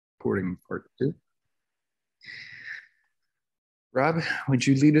Reporting part 2. Rob, would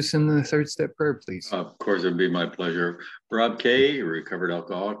you lead us in the third step prayer, please? Of course, it'd be my pleasure. Rob K., a recovered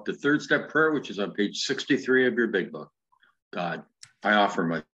alcoholic. The third step prayer, which is on page 63 of your big book. God, I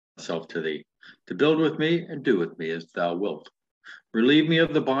offer myself to thee, to build with me and do with me as thou wilt. Relieve me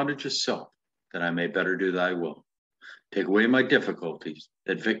of the bondage of self, that I may better do thy will. Take away my difficulties,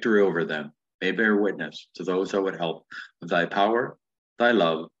 that victory over them may bear witness to those that would help of thy power, thy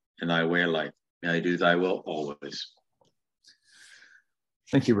love, and thy way of life. May I do thy will always.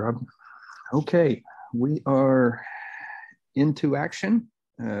 Thank you, Rob. Okay, we are into action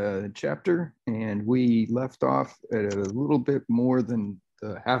chapter, and we left off at a little bit more than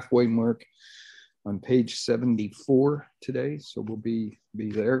the halfway mark on page 74 today, so we'll be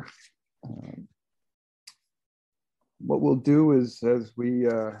there. What we'll do is, as we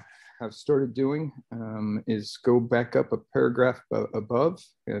have started doing, is go back up a paragraph above,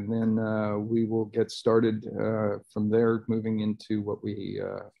 and then we will get started from there, moving into what we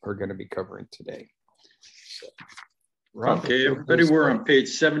are going to be covering today. So, Rob, okay, everybody, we're on page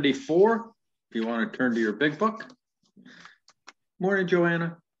 74. If you want to turn to your big book. Morning,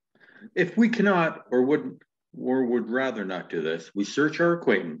 Joanna. If we cannot or would rather not do this, we search our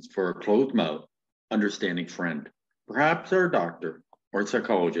acquaintance for a closed mouth, understanding friend. Perhaps our doctor or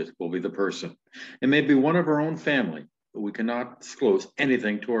psychologist will be the person. It may be one of our own family, but we cannot disclose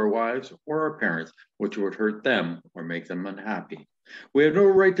anything to our wives or our parents which would hurt them or make them unhappy. We have no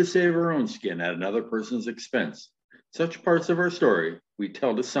right to save our own skin at another person's expense. Such parts of our story we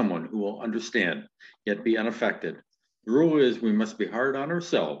tell to someone who will understand, yet be unaffected. The rule is we must be hard on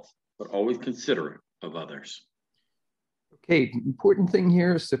ourselves, but always considerate of others. Okay, important thing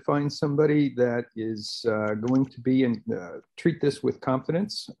here is to find somebody that is going to be and treat this with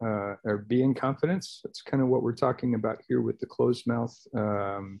confidence or be in confidence. That's kind of what we're talking about here with the closed mouth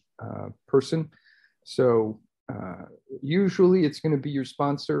person. So usually it's going to be your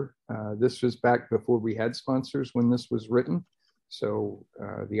sponsor. This was back before we had sponsors when this was written. So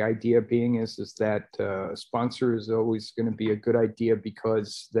the idea being is that a sponsor is always going to be a good idea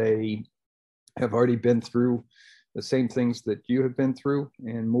because they have already been through the same things that you have been through,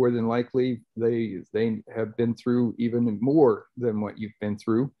 and more than likely they have been through even more than what you've been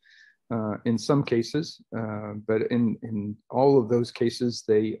through in some cases, but in all of those cases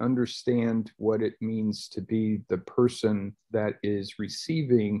they understand what it means to be the person that is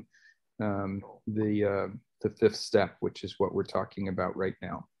receiving the fifth step, which is what we're talking about right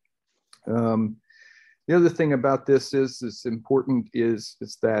now. The other thing about this is important is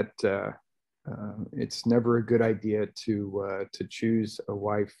that it's never a good idea to choose a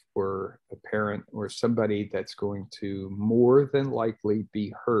wife or a parent or somebody that's going to more than likely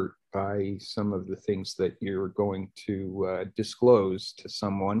be hurt by some of the things that you're going to disclose to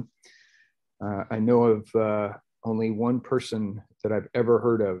someone. I know of only one person that I've ever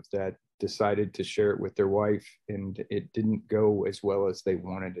heard of that decided to share it with their wife, and it didn't go as well as they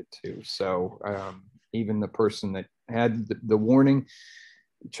wanted it to. So even the person that had the warning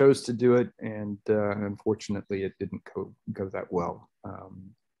chose to do it, and unfortunately it didn't go that well.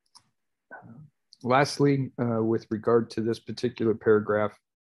 Lastly, with regard to this particular paragraph,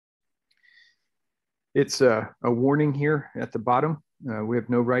 it's a warning here at the bottom. We have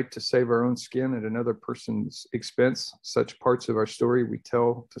no right to save our own skin at another person's expense. Such parts of our story we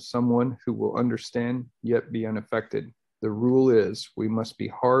tell to someone who will understand yet be unaffected. The rule is we must be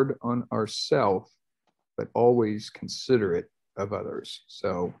hard on ourselves, but always considerate of others.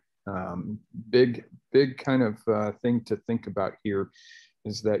 So big kind of thing to think about here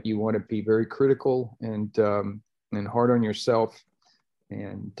is that you want to be very critical and hard on yourself,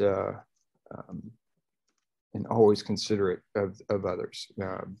 and always considerate of others.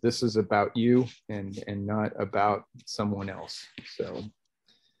 This is about you and not about someone else. So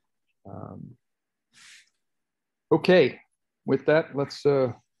okay, with that, let's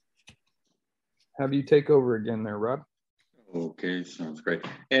have you take over again there, Rob. Okay, sounds great.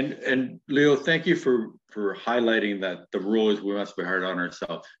 And Leo, thank you for highlighting that the rule is we must be hard on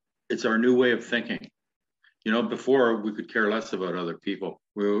ourselves. It's our new way of thinking. You know, before we could care less about other people.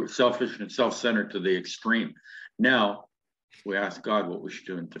 We were selfish and self-centered to the extreme. Now we ask God what we should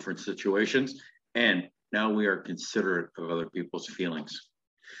do in different situations, and now we are considerate of other people's feelings.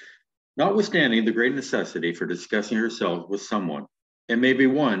 Notwithstanding the great necessity for discussing ourselves with someone, it may be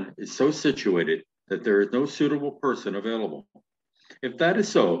one is so situated that there is no suitable person available. If that is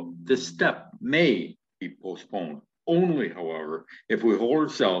so, this step may be postponed. Only, however, if we hold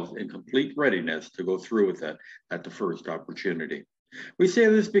ourselves in complete readiness to go through with it at the first opportunity. We say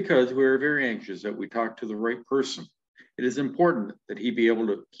this because we are very anxious that we talk to the right person. It is important that he be able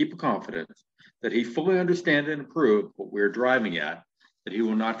to keep a confidence, that he fully understand and approve what we're driving at, that he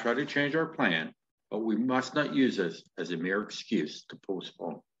will not try to change our plan, but we must not use this as a mere excuse to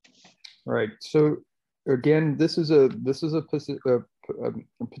postpone. Right. So again, this is a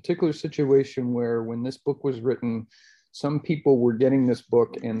particular situation where when this book was written, some people were getting this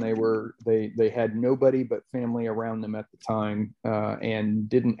book and they had nobody but family around them at the time, and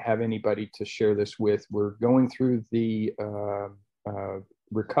didn't have anybody to share this with. We're going through the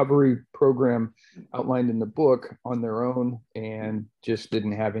recovery program outlined in the book on their own and just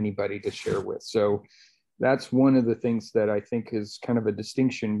didn't have anybody to share with. So that's one of the things that I think is kind of a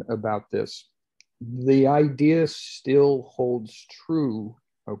distinction about this. The idea still holds true,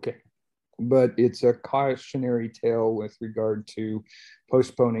 okay, but it's a cautionary tale with regard to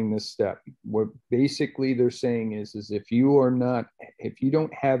postponing this step. What basically they're saying is if you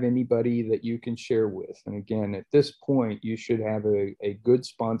don't have anybody that you can share with, and again, at this point, you should have a good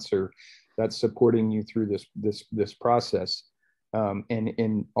sponsor that's supporting you through this process. And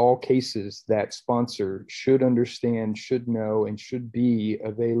in all cases, that sponsor should understand, should know, and should be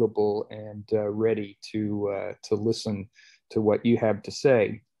available and ready to listen to what you have to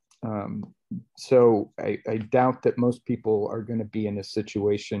say. So I doubt that most people are going to be in a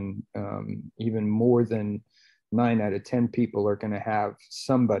situation, even more than 9 out of 10 people are going to have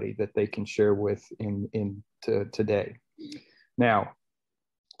somebody that they can share with today. Now,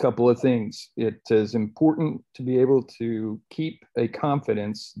 couple of things. It is important to be able to keep a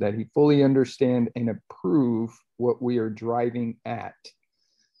confidence that he fully understand and approve what we are driving at,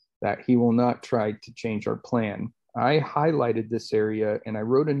 that he will not try to change our plan. I highlighted this area and I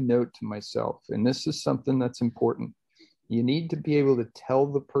wrote a note to myself, and this is something that's important. You need to be able to tell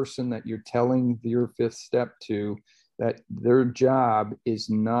the person that you're telling your fifth step to that their job is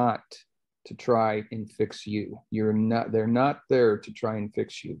not to try and fix you. They're not there to try and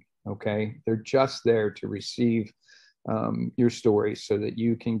fix you. Okay. They're just there to receive your story so that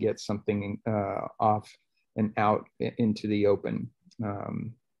you can get something off and out into the open.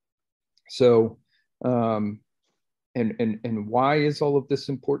 And why is all of this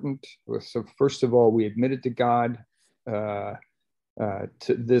important? So first of all, we admitted to God to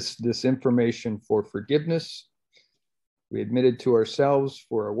this information for forgiveness. We admitted to ourselves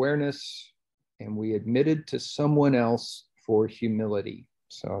for awareness, and we admitted to someone else for humility.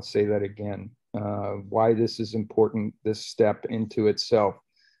 So I'll say that again. Why this is important, this step into itself,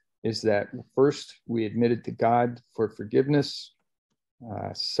 is that first, we admitted to God for forgiveness.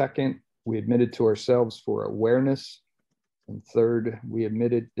 Second, we admitted to ourselves for awareness. And third, we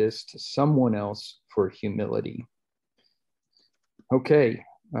admitted this to someone else for humility. Okay.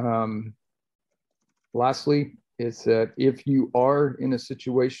 Lastly, is that if you are in a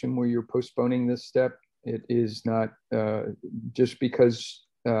situation where you're postponing this step, it is not just because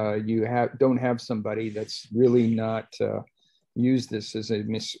you don't have somebody that's really not use this as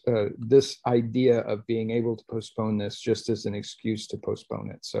this idea of being able to postpone this just as an excuse to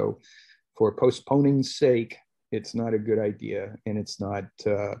postpone it. So for postponing's sake, it's not a good idea, and it's not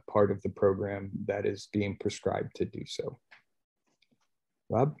part of the program that is being prescribed to do so.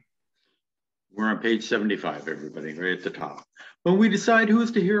 Rob? We're on page 75, everybody, right at the top. When we decide who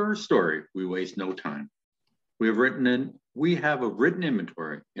is to hear our story, we waste no time. We have a written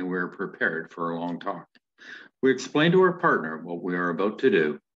inventory, and we're prepared for a long talk. We explain to our partner what we are about to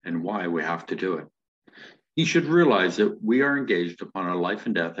do and why we have to do it. He should realize that we are engaged upon a life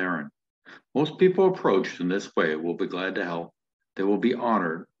and death errand. Most people approached in this way will be glad to help. They will be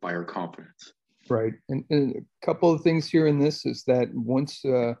honored by our confidence. Right. And a couple of things here in this is that once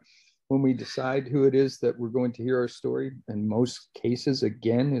when we decide who it is that we're going to hear our story, in most cases,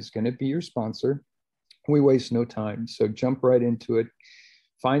 again, is going to be your sponsor, we waste no time. So jump right into it.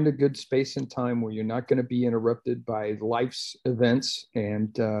 Find a good space and time where you're not going to be interrupted by life's events,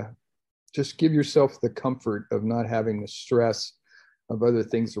 and just give yourself the comfort of not having the stress of other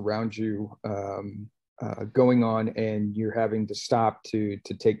things around you going on, and you're having to stop to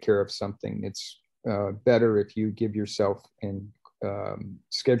take care of something. It's better if you give yourself and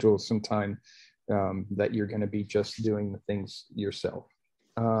schedule some time that you're going to be just doing the things yourself.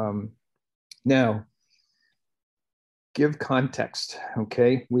 Now, give context,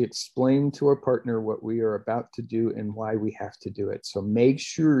 okay? We explain to our partner what we are about to do and why we have to do it. So make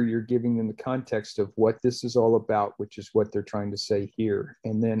sure you're giving them the context of what this is all about, which is what they're trying to say here.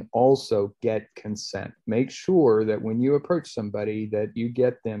 And then also get consent. Make sure that when you approach somebody that you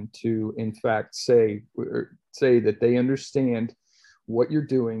get them to, in fact, say that they understand what you're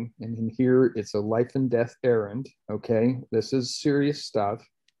doing. And in here, it's a life and death errand, okay? This is serious stuff.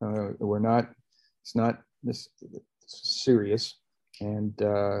 It's not serious. And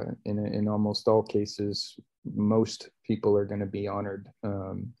in almost all cases, most people are going to be honored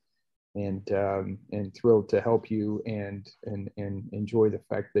and thrilled to help you and enjoy the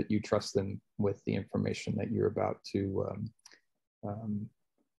fact that you trust them with the information that you're about to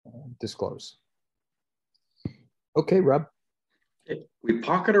disclose. Okay, Rob. We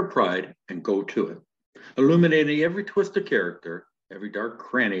pocket our pride and go to it, illuminating every twist of character, every dark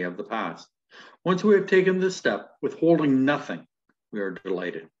cranny of the past. Once we have taken this step, withholding nothing, we are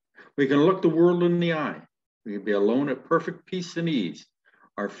delighted. We can look the world in the eye. We can be alone at perfect peace and ease.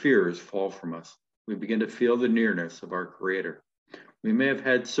 Our fears fall from us. We begin to feel the nearness of our Creator. We may have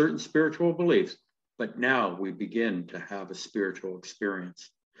had certain spiritual beliefs, but now we begin to have a spiritual experience.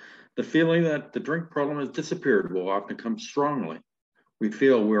 The feeling that the drink problem has disappeared will often come strongly. We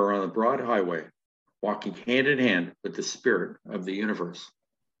feel we are on the broad highway, walking hand in hand with the spirit of the universe.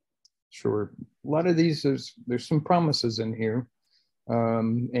 Sure. A lot of these, there's some promises in here.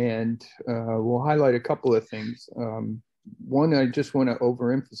 And we'll highlight a couple of things. One, I just want to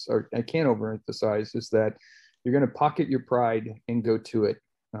overemphasize, or I can't overemphasize, is that you're going to pocket your pride and go to it,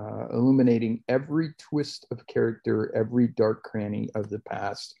 illuminating every twist of character, every dark cranny of the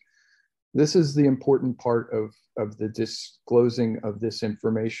past. This is the important part of the disclosing of this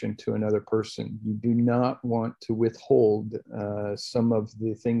information to another person. You do not want to withhold some of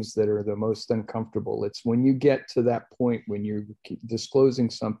the things that are the most uncomfortable. It's when you get to that point when you're disclosing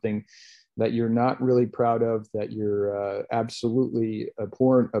something that you're not really proud of, that you're absolutely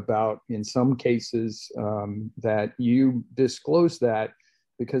abhorrent about in some cases, that you disclose that,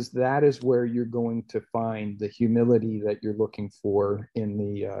 because that is where you're going to find the humility that you're looking for in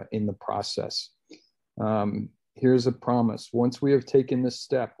the process. Here's a promise. Once we have taken this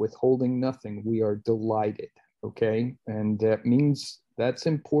step, withholding nothing, we are delighted, okay? And that means that's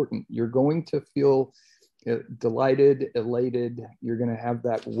important. You're going to feel delighted, elated. You're going to have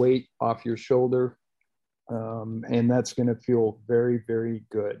that weight off your shoulder, and that's going to feel very, very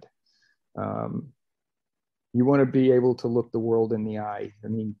good. You want to be able to look the world in the eye. I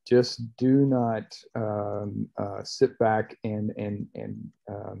mean, just do not sit back and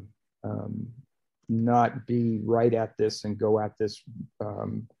not be right at this and go at this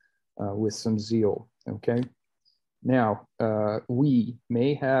with some zeal, okay? Now, we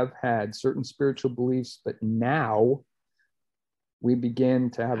may have had certain spiritual beliefs, but now we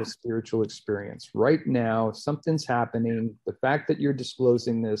begin to have a spiritual experience. Right now, something's happening. The fact that you're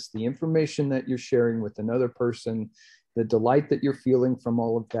disclosing this, the information that you're sharing with another person, the delight that you're feeling from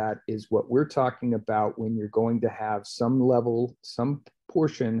all of that is what we're talking about when you're going to have some level, some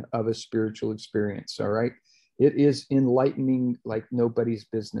portion of a spiritual experience, all right? It is enlightening like nobody's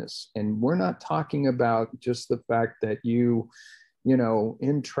business. And we're not talking about just the fact that you know,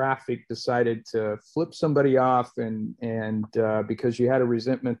 in traffic decided to flip somebody off and because you had a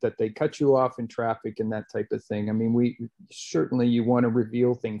resentment that they cut you off in traffic and that type of thing. I mean, we certainly, you want to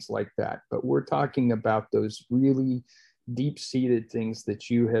reveal things like that, but we're talking about those really deep-seated things that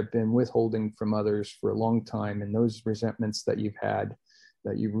you have been withholding from others for a long time, and those resentments that you've had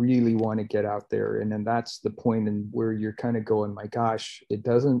that you really want to get out there. And then that's the point in where you're kind of going, my gosh,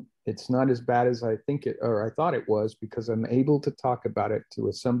 it's not as bad as I think it, or I thought it was, because I'm able to talk about it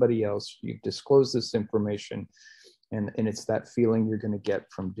to somebody else. You've disclosed this information, and it's that feeling you're going to get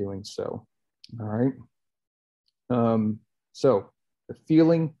from doing so. All right. So the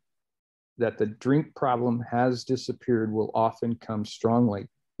feeling that the drink problem has disappeared will often come strongly.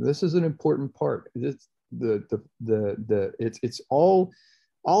 This is an important part. It's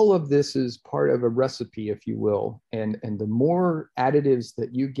all of this is part of a recipe, if you will, and the more additives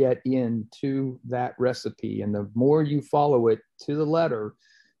that you get into that recipe, and the more you follow it to the letter,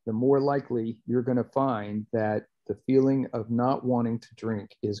 the more likely you're going to find that the feeling of not wanting to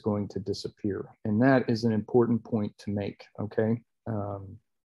drink is going to disappear. And that is an important point to make, okay?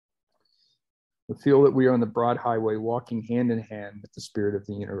 We feel that we are on the broad highway, walking hand in hand with the spirit of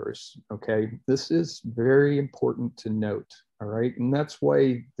the universe, okay? This is very important to note, all right? And that's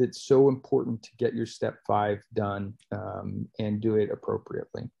why it's so important to get your step 5 done and do it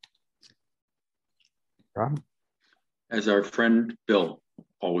appropriately. Rob? As our friend Bill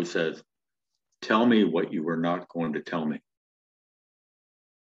always says, tell me what you were not going to tell me.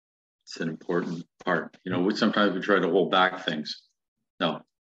 It's an important part. You know, sometimes we try to hold back things. No.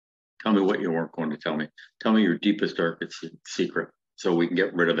 Tell me what you weren't going to tell me. Tell me your deepest, darkest secret so we can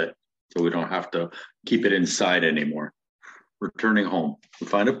get rid of it, so we don't have to keep it inside anymore. Returning home, we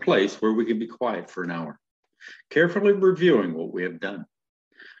find a place where we can be quiet for an hour, carefully reviewing what we have done.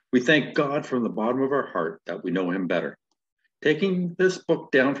 We thank God from the bottom of our heart that we know him better. Taking this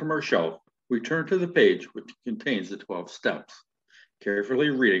book down from our shelf, We turn to the page which contains the 12 steps.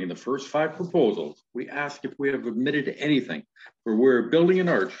 Carefully reading the first 5 proposals, we ask if we have omitted anything, for we're building an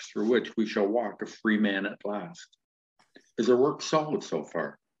arch through which we shall walk a free man at last. Is our work solid so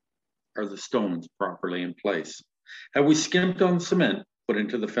far? Are the stones properly in place? Have we skimped on cement put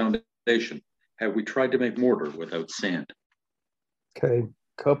into the foundation? Have we tried to make mortar without sand? Okay,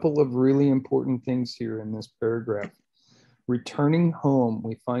 couple of really important things here in this paragraph. Returning home,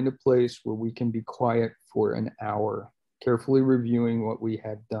 we find a place where we can be quiet for an hour, carefully reviewing what we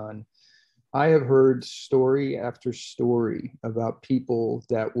had done. I have heard story after story about people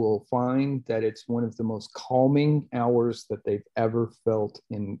that will find that it's one of the most calming hours that they've ever felt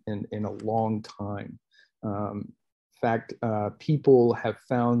in a long time. In fact, people have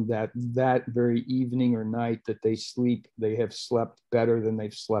found that that very evening or night that they have slept better than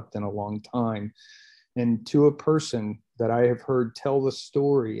they've slept in a long time. And to a person that I have heard tell the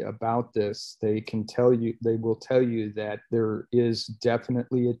story about this, they will tell you that there is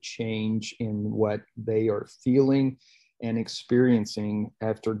definitely a change in what they are feeling and experiencing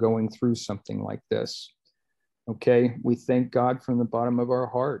after going through something like this. Okay, we thank God from the bottom of our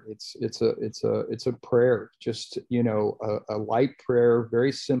heart. It's a prayer, just a light prayer,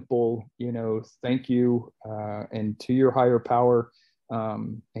 very simple. Thank you, and to your higher power.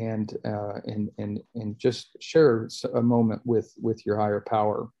 And just share a moment with your higher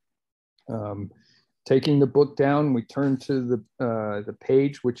power. Taking the book down, we turn to the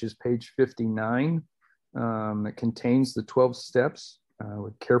page, which is page 59. It contains the 12 steps.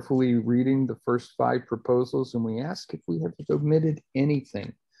 We're carefully reading the first 5 proposals, and we ask if we have omitted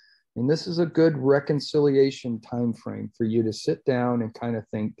anything. And this is a good reconciliation time frame for you to sit down and kind of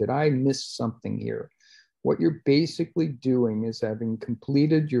think, did I miss something here? What you're basically doing is, having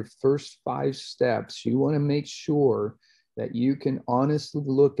completed your first 5 steps, you want to make sure that you can honestly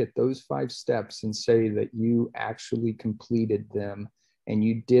look at those 5 steps and say that you actually completed them, and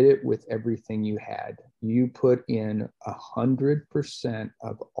you did it with everything you had. You put in 100%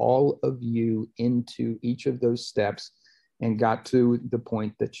 of all of you into each of those steps and got to the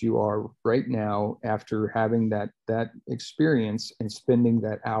point that you are right now, after having that experience and spending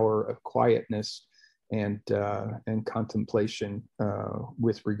that hour of quietness and contemplation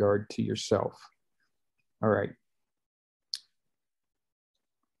with regard to yourself. All right.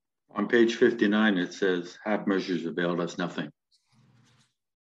 On page 59, it says, half measures availed us nothing.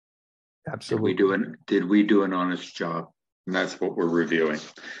 Absolutely. Did we do an honest job? And that's what we're reviewing.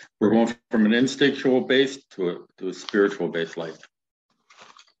 We're going from an instinctual base to a spiritual based life.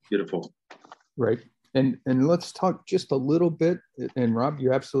 Beautiful. Right. And let's talk just a little bit. And Rob,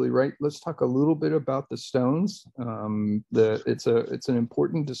 you're absolutely right. Let's talk a little bit about the stones. It's an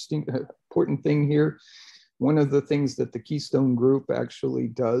important thing here. One of the things that the Keystone Group actually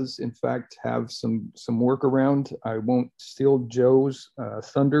does, in fact, have some work around. I won't steal Joe's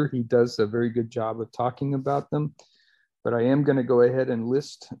thunder. He does a very good job of talking about them, but I am going to go ahead and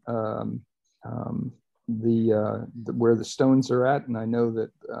list where the stones are at, and I know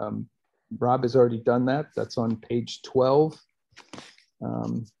that Rob has already done that. That's on page 12.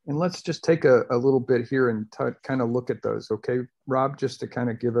 And let's just take a little bit here and kind of look at those, okay, Rob, just to kind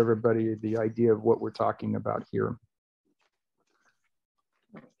of give everybody the idea of what we're talking about here.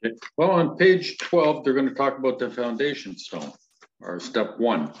 Okay. Well, on page 12, they're going to talk about the foundation stone, or step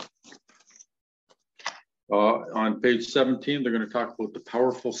 1. On page 17, they're going to talk about the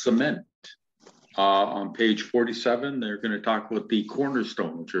powerful cement. On page 47, they're going to talk about the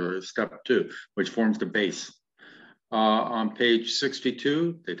cornerstone, which is step 2, which forms the base. On page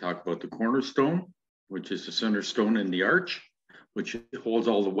 62, they talk about the cornerstone, which is the center stone in the arch, which holds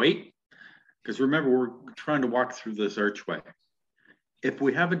all the weight. Because remember, we're trying to walk through this archway. If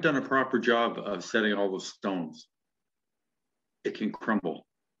we haven't done a proper job of setting all the stones, it can crumble.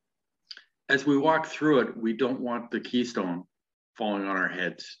 As we walk through it, we don't want the keystone falling on our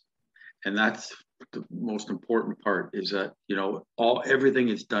heads. And that's the most important part, is that, everything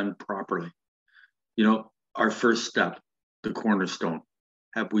is done properly. Our first step, the cornerstone,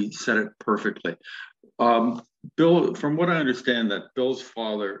 have we set it perfectly? Bill, from what I understand, that Bill's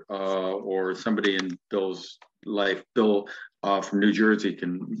father or somebody in Bill's life, Bill from New Jersey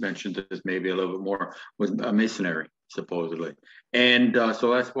can mention this maybe a little bit more, was a masonry, supposedly. And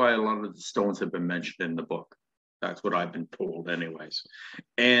so that's why a lot of the stones have been mentioned in the book. That's what I've been told anyways.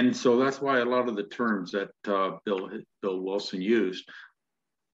 And so that's why a lot of the terms that Bill Wilson used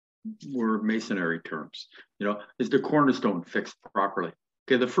were masonry terms. Is the cornerstone fixed properly?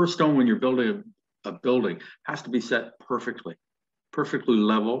 Okay, the first stone when you're building a building has to be set perfectly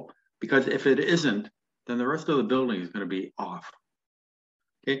level, because if it isn't, then the rest of the building is going to be off.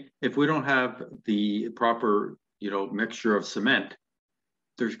 Okay, if we don't have the proper, mixture of cement,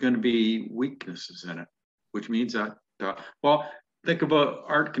 there's going to be weaknesses in it, which means that, well, think about,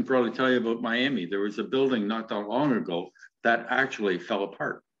 Art can probably tell you about Miami. There was a building not that long ago that actually fell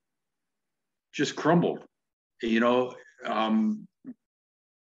apart, just crumbled, and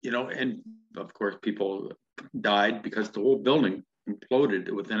of course people died because the whole building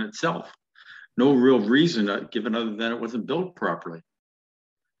imploded within itself. No real reason given other than it wasn't built properly.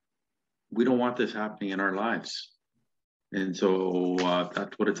 We don't want this happening in our lives. And so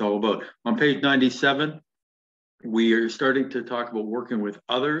that's what it's all about. On page 97, we are starting to talk about working with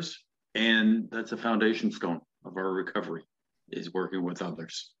others, and that's a foundation stone of our recovery, is working with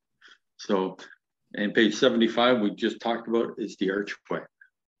others. So, and page 75, we just talked about, is the archway.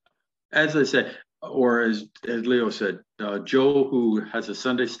 As I said, or as Leo said, Joe, who has a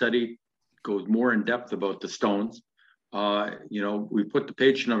Sunday study, goes more in depth about the stones. We put the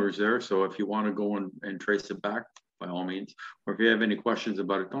page numbers there, so if you want to go and trace it back, by all means, or if you have any questions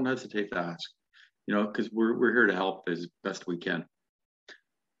about it, don't hesitate to ask, because we're here to help as best we can.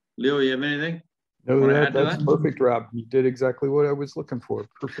 Leo, you have anything? No, that's perfect, Rob. You did exactly what I was looking for.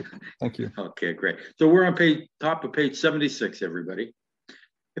 Perfect. Thank you. Okay, great. So we're on top of page 76, everybody.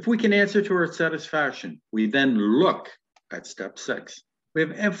 If we can answer to our satisfaction, we then look at step 6. We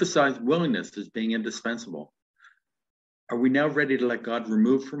have emphasized willingness as being indispensable. Are we now ready to let God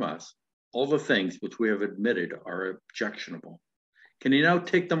remove from us all the things which we have admitted are objectionable? Can he now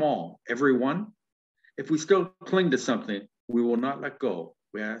take them all, every one? If we still cling to something, we will not let go.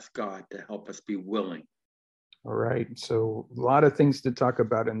 We ask God to help us be willing. All right. So a lot of things to talk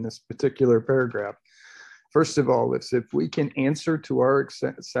about in this particular paragraph. First of all, if we can answer to our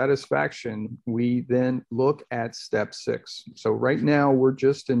satisfaction, we then look at step 6. So right now we're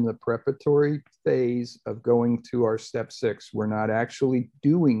just in the preparatory phase of going to our step 6. We're not actually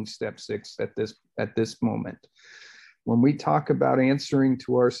doing step 6 at this moment. When we talk about answering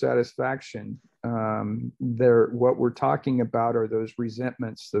to our satisfaction, what we're talking about are those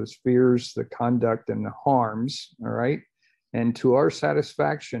resentments, those fears, the conduct, and the harms. All right. And to our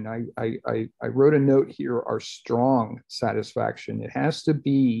satisfaction, I wrote a note here, our strong satisfaction. It has to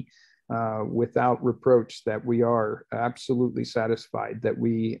be without reproach that we are absolutely satisfied that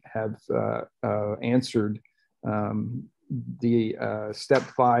we have answered the step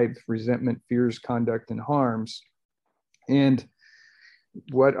 5, resentment, fears, conduct, and harms. And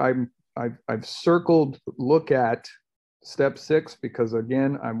what I've circled, look at step 6, because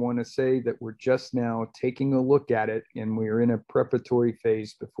again, I want to say that we're just now taking a look at it and we're in a preparatory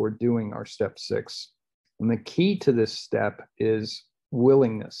phase before doing our step 6. And the key to this step is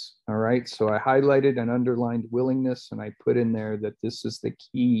willingness. All right. So I highlighted and underlined willingness, and I put in there that this is the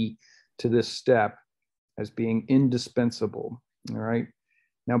key to this step as being indispensable. All right.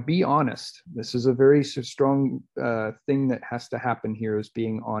 Now, be honest. This is a very strong thing that has to happen here, is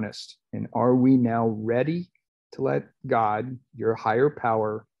being honest. And are we now ready to let God, your higher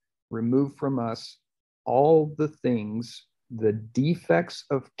power, remove from us all the things, the defects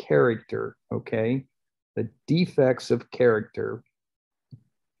of character, okay? The defects of character,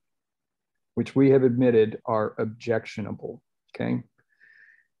 which we have admitted are objectionable, okay?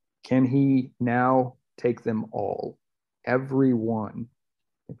 Can he now take them all, every one?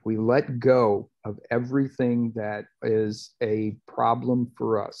 If we let go of everything that is a problem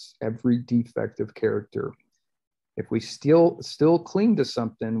for us, every defect of character, if we still cling to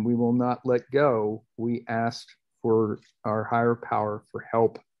something, we will not let go. We ask for our higher power for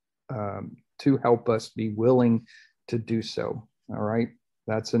help, to help us be willing to do so. All right.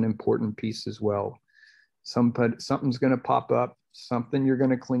 That's an important piece as well. Something's going to pop up, something you're going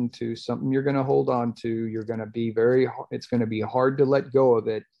to cling to, something you're going to hold on to. You're going to be it's going to be hard to let go of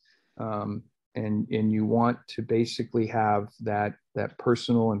it. And you want to basically have that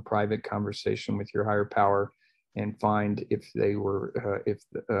personal and private conversation with your higher power and find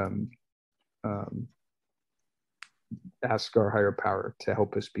ask our higher power to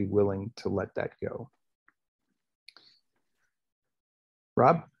help us be willing to let that go.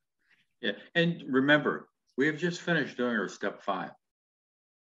 Rob? Yeah, and remember, we have just finished doing our step 5.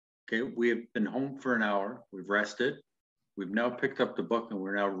 Okay, we have been home for an hour, we've rested, we've now picked up the book and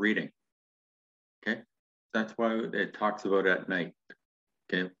we're now reading. Okay, that's why it talks about at night.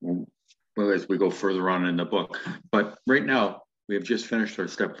 Okay, well, as we go further on in the book. But right now, we have just finished our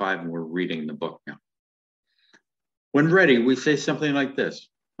step 5 and we're reading the book now. When ready, we say something like this: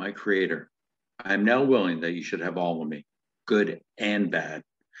 my Creator, I am now willing that you should have all of me, good and bad.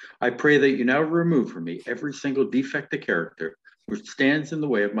 I pray that you now remove from me every single defect of character which stands in the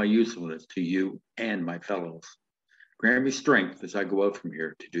way of my usefulness to you and my fellows. Grant me strength as I go out from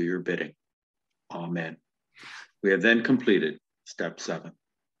here to do your bidding. Amen. We have then completed step 7.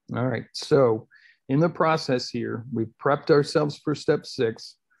 All right. So in the process here, we've prepped ourselves for step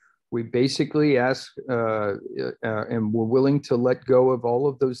 6. We basically ask and we're willing to let go of all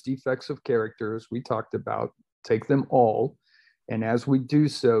of those defects of character as we talked about, take them all. And as we do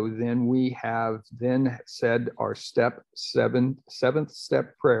so, then we have then said our seventh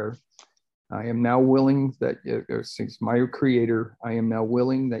step prayer. I am now willing that, since my creator, I am now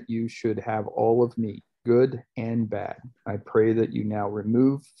willing that you should have all of me, good and bad. I pray that you now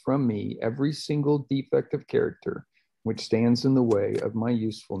remove from me every single defect of character which stands in the way of my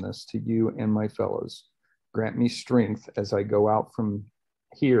usefulness to you and my fellows. Grant me strength as I go out from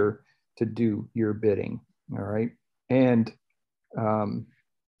here to do your bidding. All right. And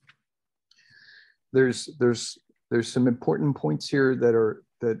there's some important points here that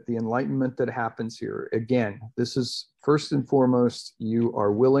the enlightenment that happens here. Again, this is first and foremost, you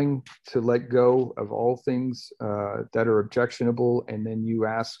are willing to let go of all things that are objectionable, and then you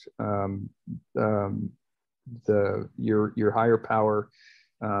ask your higher power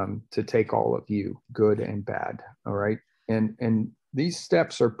to take all of you, good and bad. All right, and these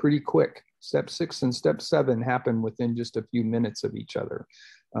steps are pretty quick. Step 6 and step 7 happen within just a few minutes of each other,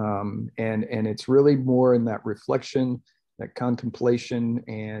 and it's really more in that reflection, that contemplation,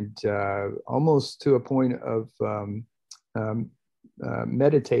 and almost to a point of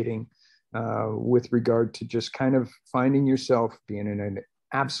meditating with regard to just kind of finding yourself being in an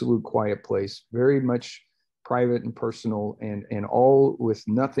absolute quiet place, very much private and personal, and all with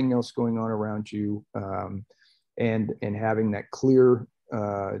nothing else going on around you, and having that clear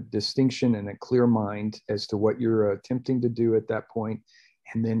distinction and a clear mind as to what you're attempting to do at that point,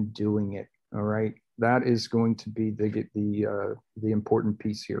 and then doing it. All right. That is going to be the important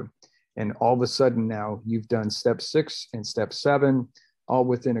piece here. And all of a sudden now you've done step 6 and step 7, all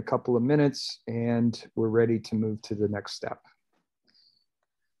within a couple of minutes, and we're ready to move to the next step.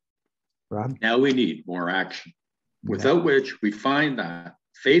 Rob? Now we need more action, without which we find that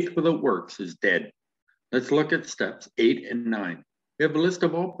faith without works is dead. Let's look at steps 8 and 9. We have a list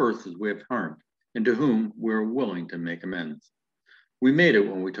of all persons we have harmed and to whom we're willing to make amends. We made it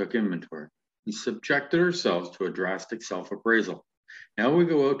when we took inventory. We subjected ourselves to a drastic self-appraisal. Now we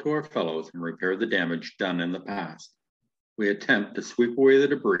go out to our fellows and repair the damage done in the past. We attempt to sweep away the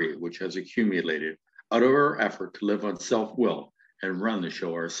debris which has accumulated out of our effort to live on self-will and run the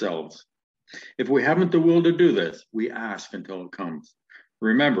show ourselves. If we haven't the will to do this, we ask until it comes.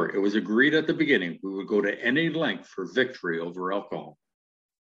 Remember, it was agreed at the beginning we would go to any length for victory over alcohol.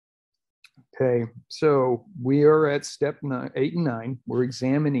 Okay, so we are at step 8 and 9. We're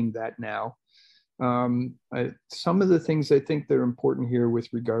examining that now. Some of the things I think that are important here with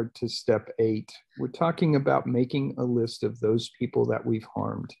regard to step 8, we're talking about making a list of those people that we've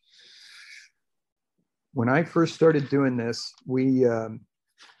harmed. When I first started doing this,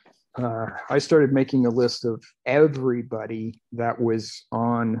 I started making a list of everybody that was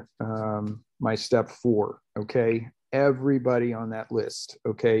on my step 4. Okay, everybody on that list.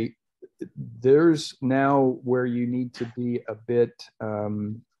 Okay, there's now where you need to be a bit.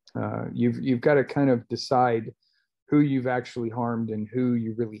 You've got to kind of decide who you've actually harmed and who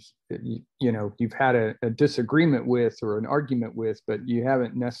you really, you've had a disagreement with or an argument with, but you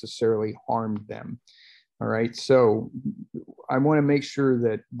haven't necessarily harmed them. All right. So I want to make sure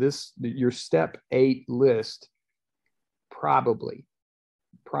that your step 8 list probably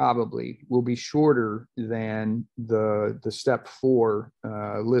will be shorter than the step 4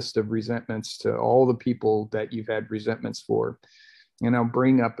 list of resentments to all the people that you've had resentments for. And I'll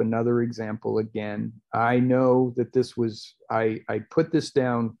bring up another example again. I know that this was, I put this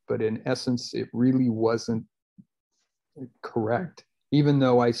down, but in essence, it really wasn't correct, even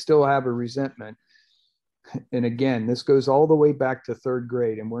though I still have a resentment. And again, this goes all the way back to 3rd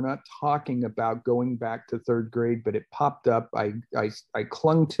grade, and we're not talking about going back to 3rd grade, but it popped up. I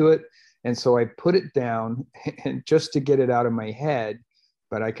clung to it, and so I put it down and just to get it out of my head.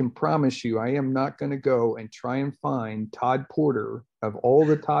 But I can promise you, I am not going to go and try and find Todd Porter of all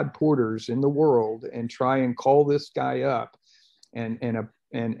the Todd Porters in the world and try and call this guy up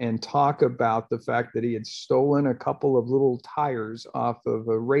and talk about the fact that he had stolen a couple of little tires off of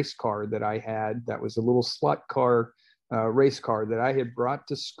a race car that I had. That was a little slut car, race car that I had brought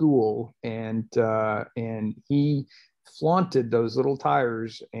to school, and he flaunted those little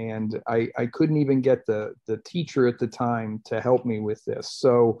tires, and I couldn't even get the teacher at the time to help me with this.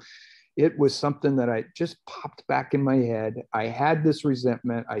 So it was something that I just popped back in my head. I had this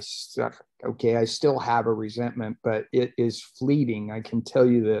resentment. I still have a resentment, but it is fleeting. I can tell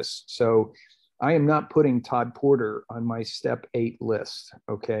you this. So I am not putting Todd Porter on my step 8 list.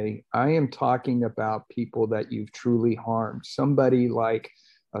 Okay. I am talking about people that you've truly harmed. Somebody like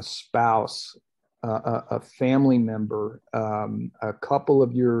a spouse, a family member, a couple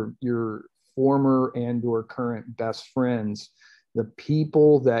of your former and or current best friends, the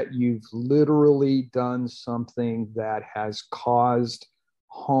people that you've literally done something that has caused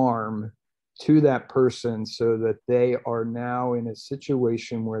harm to that person, so that they are now in a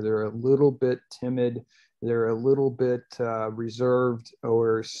situation where they're a little bit timid, they're a little bit reserved,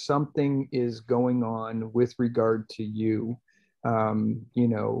 or something is going on with regard to you. You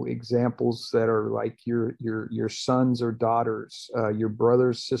know, examples that are like your sons or daughters, your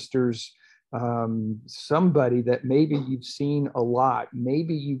brothers, sisters, somebody that maybe you've seen a lot.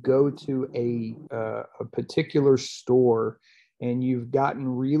 Maybe you go to a particular store and you've gotten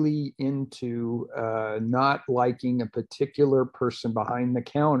really into not liking a particular person behind the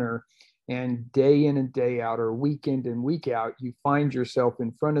counter, and day in and day out, or week in and week out, you find yourself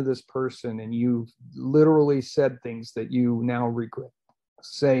in front of this person and you've literally said things that you now regret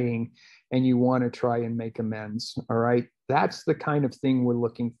saying, and you want to try and make amends. All right. That's the kind of thing we're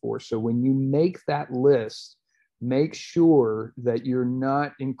looking for. So when you make that list, make sure that you're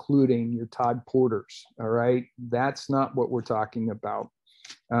not including your Todd Porters. All right. That's not what we're talking about.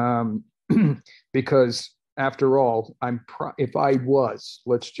 Because after all, if I was,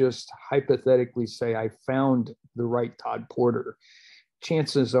 let's just hypothetically say I found the right Todd Porter,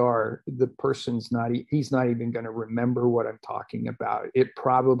 chances are the he's not even going to remember what I'm talking about. It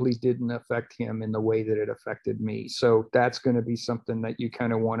probably didn't affect him in the way that it affected me. So that's going to be something that you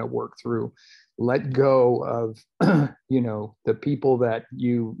kind of want to work through. Let go of, the people that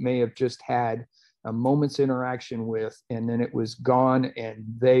you may have just had a moment's interaction with, and then it was gone and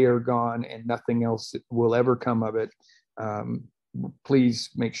they are gone and nothing else will ever come of it. Please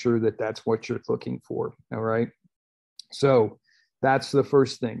make sure that that's what you're looking for. All right. So that's the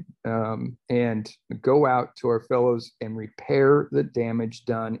first thing. And go out to our fellows and repair the damage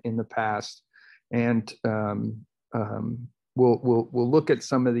done in the past. And we'll look at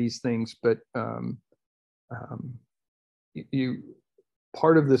some of these things, but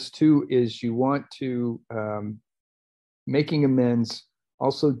part of this too is you want to making amends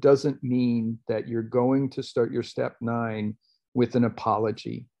also doesn't mean that you're going to start your step 9 with an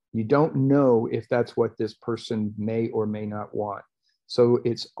apology. You don't know if that's what this person may or may not want. So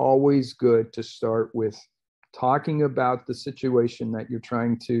it's always good to start with talking about the situation that you're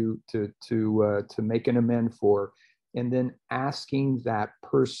trying to make an amend for, and then asking that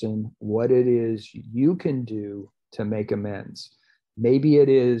person what it is you can do to make amends. Maybe it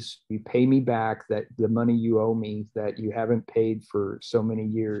is you pay me back that the money you owe me that you haven't paid for so many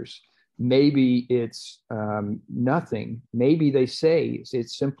years. Maybe it's nothing. Maybe they say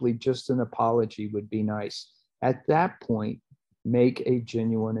it's simply just an apology would be nice. At that point, make a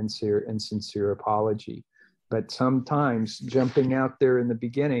genuine and sincere apology. But sometimes jumping out there in the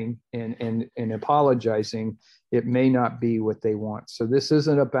beginning and apologizing, it may not be what they want. So this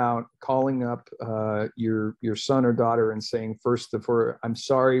isn't about calling up your son or daughter and saying, I'm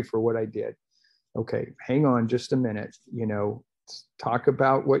sorry for what I did. Okay, hang on just a minute. Talk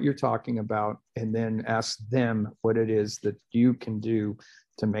about what you're talking about, and then ask them what it is that you can do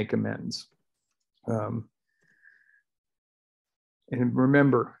to make amends. And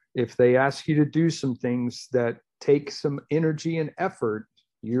remember, if they ask you to do some things that take some energy and effort,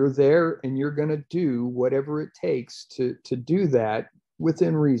 you're there and you're going to do whatever it takes to do that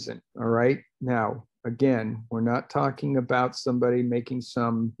within reason. All right. Now, again, we're not talking about somebody making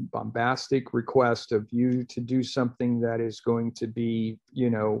some bombastic request of you to do something that is going to be,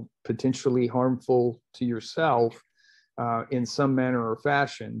 potentially harmful to yourself in some manner or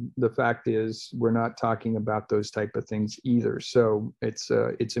fashion. The fact is, we're not talking about those type of things either. So it's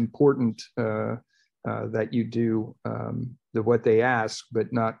important that you do what they ask,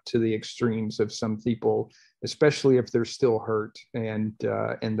 but not to the extremes of some people, especially if they're still hurt and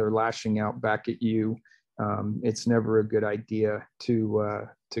they're lashing out back at you. It's never a good idea to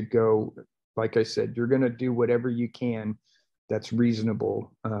go. Like I said, you're going to do whatever you can that's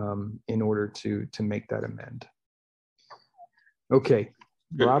reasonable in order to make that amend. Okay.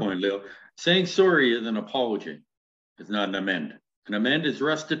 Good Rob? point, Leo. Saying sorry is an apology. It's not an amend. An amend is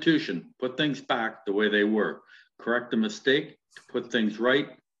restitution. Put things back the way they were. Correct a mistake, to put things right,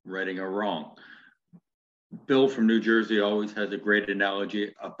 righting a wrong. Bill from New Jersey always has a great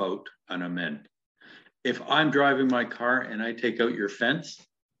analogy about an amend. If I'm driving my car and I take out your fence,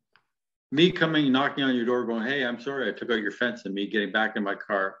 me coming, knocking on your door going, hey, I'm sorry, I took out your fence, and me getting back in my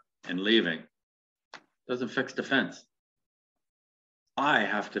car and leaving, doesn't fix the fence. I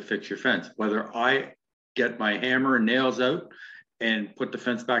have to fix your fence. Whether I get my hammer and nails out and put the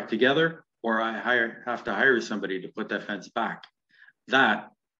fence back together, or I have to hire somebody to put that fence back.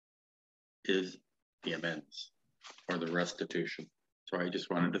 That is the amends or the restitution. So I just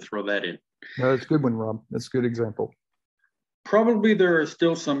wanted to throw that in. No, that's a good one, Rob. That's a good example. Probably there are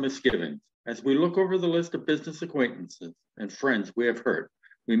still some misgivings. As we look over the list of business acquaintances and friends we have heard,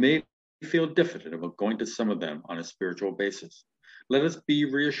 we may feel diffident about going to some of them on a spiritual basis. Let us be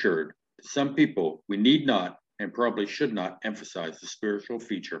reassured that some people we need not and probably should not emphasize the spiritual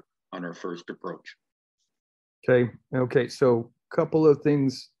feature on our first approach. Okay. So a couple of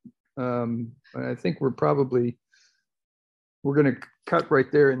things. I think we're going to cut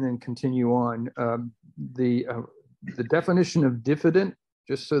right there and then continue on. The definition of diffident,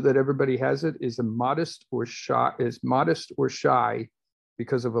 just so that everybody has it, is modest or shy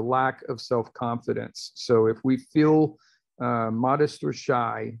because of a lack of self-confidence. So if we feel modest or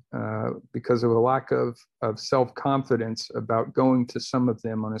shy because of a lack of self-confidence about going to some of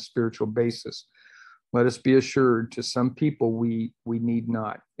them on a spiritual basis, let us be assured, to some people we need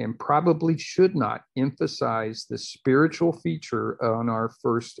not and probably should not emphasize the spiritual feature on our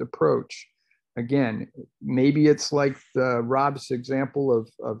first approach. Again, maybe it's like Rob's example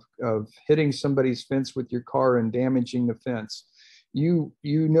of hitting somebody's fence with your car and damaging the fence. You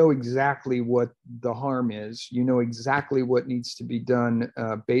know exactly what the harm is. You know exactly what needs to be done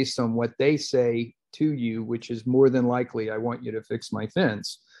based on what they say to you, which is more than likely, I want you to fix my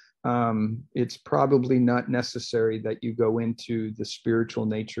fence. It's probably not necessary that you go into the spiritual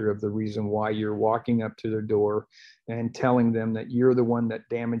nature of the reason why you're walking up to their door and telling them that you're the one that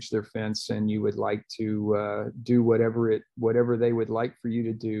damaged their fence and you would like to do whatever they would like for you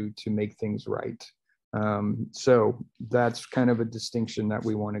to do to make things right. So that's kind of a distinction that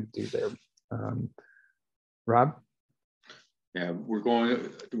we want to do there. Rob? Yeah,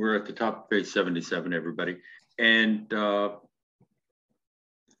 we're at the top of page 77, everybody. And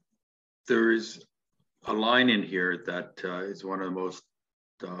there is a line in here that is one of the most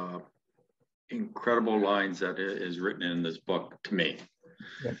incredible lines that is written in this book to me.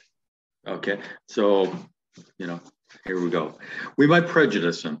 Yeah. Okay, so, here we go. We might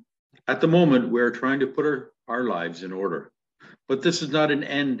prejudice them. At the moment, we're trying to put our lives in order, but this is not an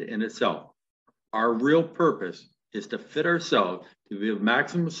end in itself. Our real purpose is to fit ourselves to be of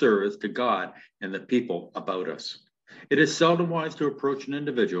maximum service to God and the people about us. It is seldom wise to approach an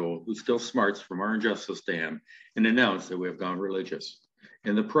individual who still smarts from our injustice to him and announce that we have gone religious.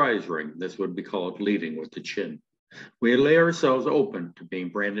 In the prize ring, this would be called leading with the chin. We lay ourselves open to being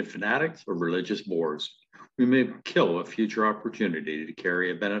branded fanatics or religious bores. We may kill a future opportunity to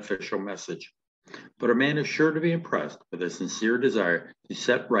carry a beneficial message, but a man is sure to be impressed with a sincere desire to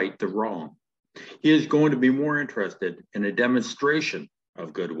set right the wrong. He is going to be more interested in a demonstration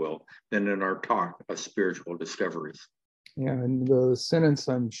of goodwill than in our talk of spiritual discoveries. Yeah, and the sentence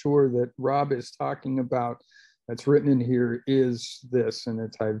I'm sure that Rob is talking about that's written in here is this, and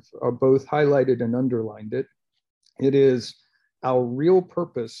I've both highlighted and underlined it. It is, our real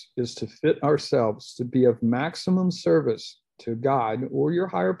purpose is to fit ourselves to be of maximum service to God or your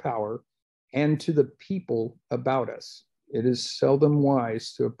higher power and to the people about us. It is seldom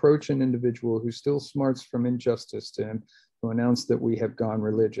wise to approach an individual who still smarts from injustice to him to announce that we have gone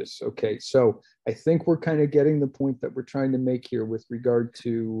religious. Okay, so I think we're kind of getting the point that we're trying to make here with regard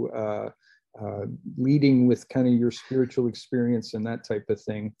to leading with kind of your spiritual experience and that type of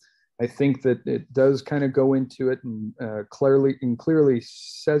thing. I think that it does kind of go into it and clearly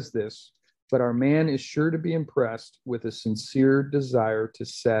says this, but our man is sure to be impressed with a sincere desire to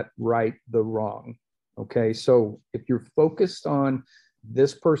set right the wrong. Okay, so if you're focused on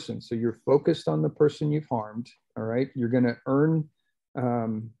this person, so you're focused on the person you've harmed, all right, you're going to earn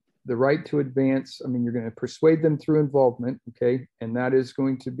the right to advance. I mean, you're going to persuade them through involvement, okay, and that is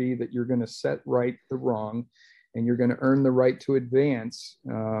going to be that you're going to set right the wrong, and you're going to earn the right to advance,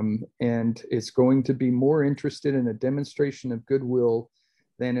 and it's going to be more interested in a demonstration of goodwill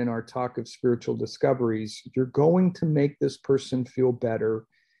than in our talk of spiritual discoveries. You're going to make this person feel better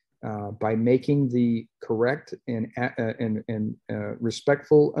by making the correct and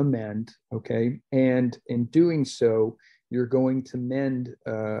respectful amend, okay? And in doing so, you're going to mend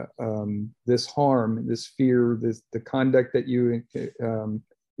this harm, this fear, the conduct that you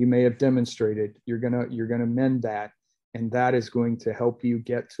may have demonstrated. You're gonna mend that, and that is going to help you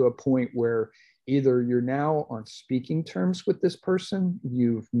get to a point where either you're now on speaking terms with this person,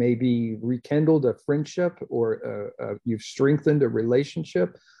 you've maybe rekindled a friendship, or you've strengthened a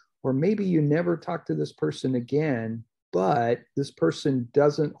relationship, or maybe you never talk to this person again, but this person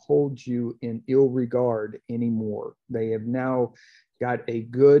doesn't hold you in ill regard anymore. They have now got a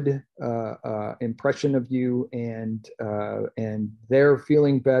good impression of you, and they're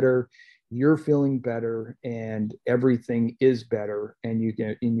feeling better, you're feeling better, and everything is better, and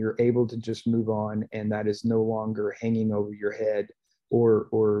you're able to just move on, and that is no longer hanging over your head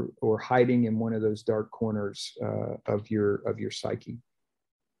or hiding in one of those dark corners of your psyche.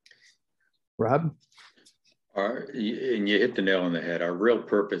 Rob? And you hit the nail on the head. Our real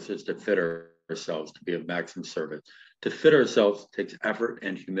purpose is to fit ourselves to be of maximum service. To fit ourselves takes effort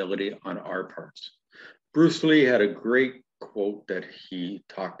and humility on our parts. Bruce Lee had a great quote that he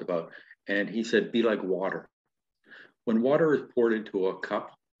talked about, and he said, "Be like water. When water is poured into a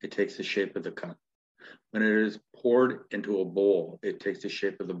cup, it takes the shape of the cup. When it is poured into a bowl, it takes the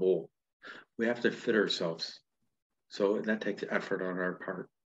shape of the bowl." We have to fit ourselves. So that takes effort on our part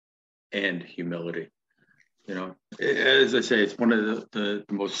and humility. You know, as I say, it's one of the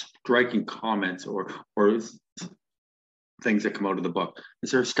most striking comments or things that come out of the book.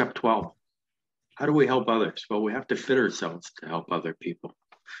 Is there step 12? How do we help others? Well, we have to fit ourselves to help other people.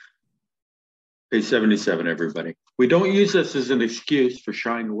 Page 77, everybody. We don't use this as an excuse for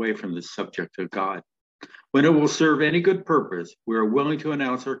shying away from the subject of God. When it will serve any good purpose, we are willing to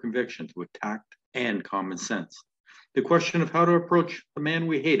announce our convictions with tact and common sense. The question of how to approach the man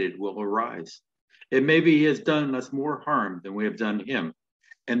we hated will arise. It may be he has done us more harm than we have done him,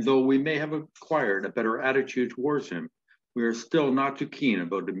 and though we may have acquired a better attitude towards him, we are still not too keen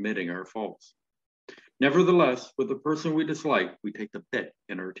about admitting our faults. Nevertheless, with the person we dislike, we take the bit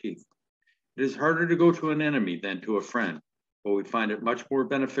in our teeth. It is harder to go to an enemy than to a friend, but we find it much more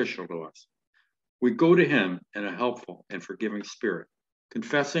beneficial to us. We go to him in a helpful and forgiving spirit,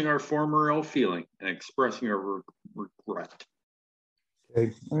 confessing our former ill feeling and expressing our regret.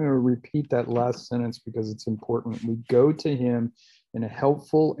 Okay, I'm going to repeat that last sentence because it's important. We go to him in a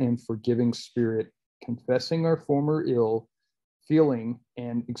helpful and forgiving spirit, confessing our former ill feeling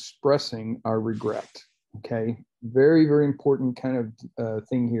and expressing our regret. Okay, very, very important kind of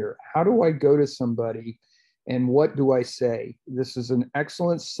thing here. How do I go to somebody and what do I say? This is an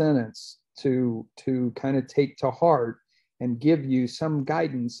excellent sentence to kind of take to heart and give you some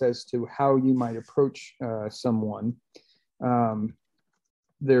guidance as to how you might approach someone.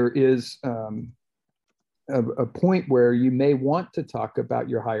 There is a point where you may want to talk about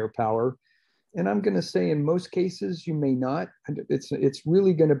your higher power, and I'm going to say in most cases you may not. It's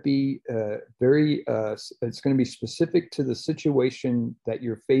really going to be it's going to be specific to the situation that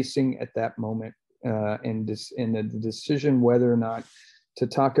you're facing at that moment, and the decision whether or not to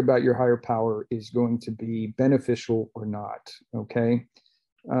talk about your higher power is going to be beneficial or not. Okay,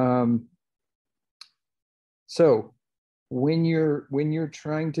 so when you're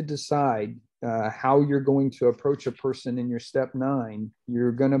trying to decide how you're going to approach a person in your step 9,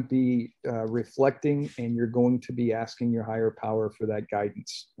 you're going to be reflecting, and you're going to be asking your higher power for that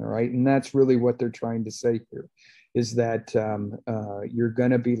guidance. All right, and that's really what they're trying to say here, is that you're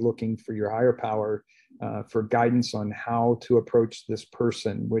going to be looking for your higher power for guidance on how to approach this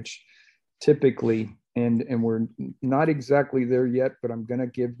person, which typically, and we're not exactly there yet, but I'm going to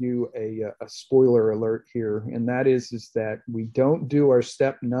give you a spoiler alert here, and that is that we don't do our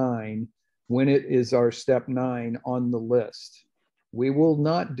step 9 when it is our step 9 on the list. We will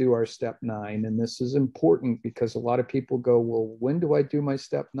not do our step 9, and this is important because a lot of people go, well, when do I do my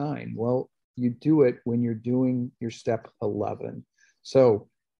step 9? Well, you do it when you're doing your step 11. So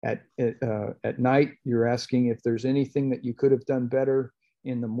at night, you're asking if there's anything that you could have done better.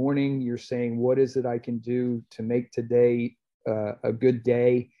 In the morning, you're saying, what is it I can do to make today a good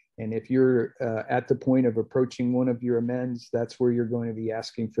day? And if you're at the point of approaching one of your amends, that's where you're going to be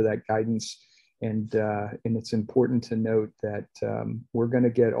asking for that guidance. And it's important to note that we're going to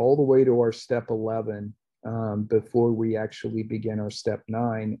get all the way to our step 11 before we actually begin our step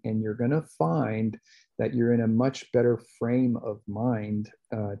 9. And you're going to find that you're in a much better frame of mind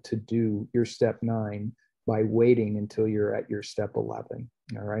to do your step 9 by waiting until you're at your step 11.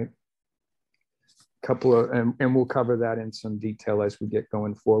 All right. And we'll cover that in some detail as we get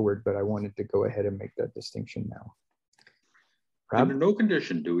going forward, but I wanted to go ahead and make that distinction now. Rob? Under no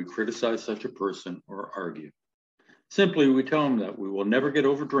condition do we criticize such a person or argue. Simply, we tell them that we will never get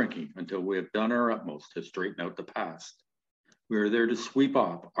over drinking until we have done our utmost to straighten out the past. We are there to sweep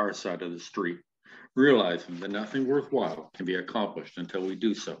off our side of the street, realizing that nothing worthwhile can be accomplished until we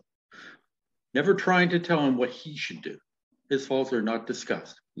do so. Never trying to tell him what he should do. His faults are not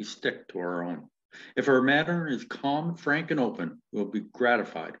discussed. We stick to our own. If our manner is calm, frank, and open, we'll be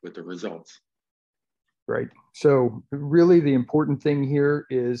gratified with the results. Right. So really the important thing here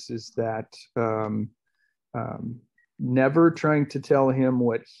is that never trying to tell him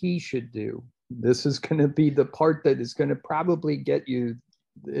what he should do. This is going to be the part that is going to probably get you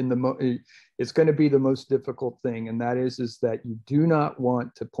in the it's going to be the most difficult thing, and that is that you do not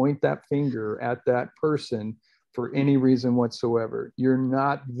want to point that finger at that person for any reason whatsoever. You're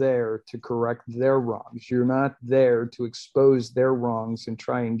not there to correct their wrongs. You're not there to expose their wrongs and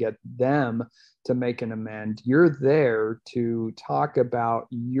try and get them to make an amend. You're there to talk about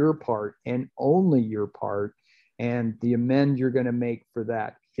your part and only your part and the amend you're going to make for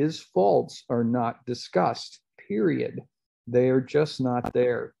that. His faults are not discussed, period. They are just not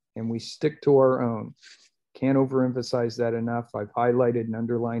there. And we stick to our own. Can't overemphasize that enough. I've highlighted and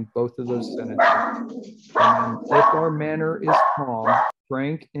underlined both of those sentences. And if our manner is calm,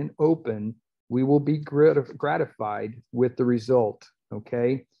 frank, and open, we will be gratified with the result.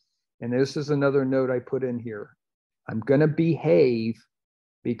 Okay. And this is another note I put in here. I'm going to behave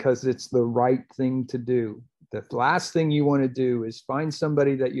because it's the right thing to do. The last thing you want to do is find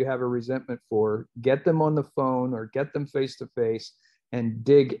somebody that you have a resentment for, get them on the phone or get them face to face and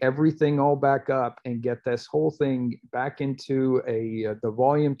dig everything all back up and get this whole thing back into the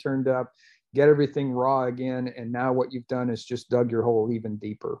volume turned up, get everything raw again. And now what you've done is just dug your hole even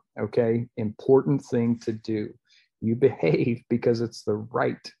deeper. Okay. Important thing to do. You behave because it's the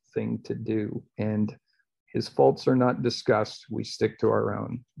right thing to do. And his faults are not discussed. We stick to our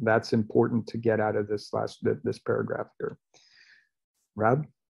own. That's important to get out of this paragraph here. Rob?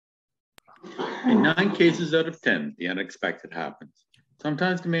 In 9 cases out of 10, the unexpected happens.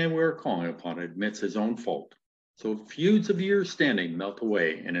 Sometimes the man we are calling upon admits his own fault. So feuds of years standing melt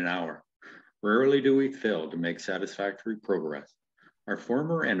away in an hour. Rarely do we fail to make satisfactory progress. Our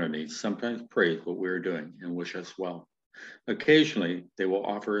former enemies sometimes praise what we are doing and wish us well. Occasionally, they will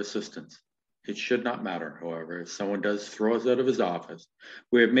offer assistance. It should not matter, however, if someone does throw us out of his office.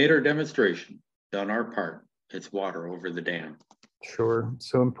 We have made our demonstration, done our part. It's water over the dam. Sure.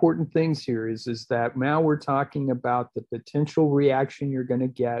 So important things here is that now we're talking about the potential reaction you're going to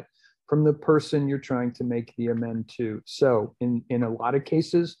get from the person you're trying to make the amend to. So in a lot of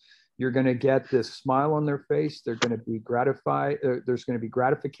cases, you're going to get this smile on their face. They're going to be gratified. There's going to be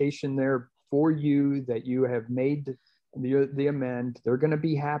gratification there for you that you have made the amend. They're going to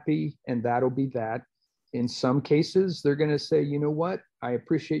be happy, and that'll be that. In some cases, they're going to say, you know what? I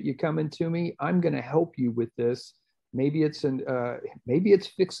appreciate you coming to me. I'm going to help you with this. Maybe it's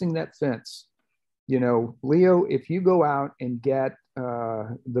fixing that fence. You know, Leo, if you go out and get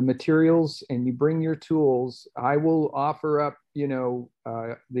the materials and you bring your tools, I will offer up,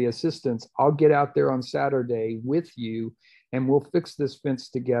 the assistance. I'll get out there on Saturday with you and we'll fix this fence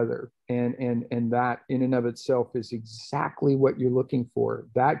together. And that in and of itself is exactly what you're looking for.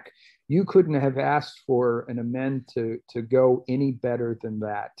 That you couldn't have asked for an amend to go any better than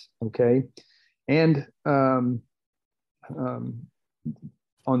that. Okay. And on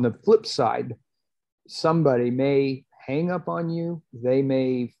the flip side, somebody may hang up on you. They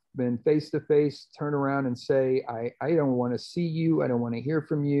may been face to face, turn around and say, I don't want to see you. I don't want to hear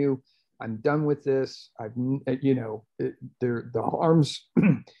from you. I'm done with this. The harms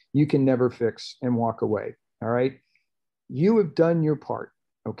you can never fix and walk away. All right. You have done your part.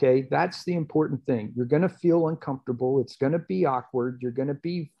 Okay. That's the important thing. You're going to feel uncomfortable. It's going to be awkward. You're going to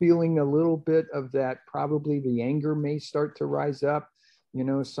be feeling a little bit of that. Probably the anger may start to rise up.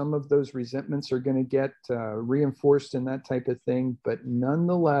 Some of those resentments are going to get reinforced and that type of thing. But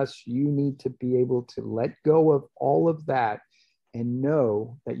nonetheless, you need to be able to let go of all of that and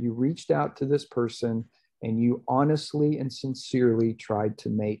know that you reached out to this person and you honestly and sincerely tried to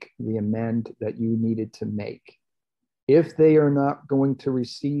make the amend that you needed to make. If they are not going to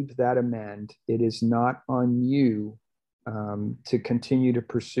receive that amend, it is not on you to continue to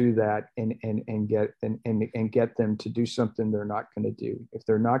pursue that and get them to do something they're not going to do. If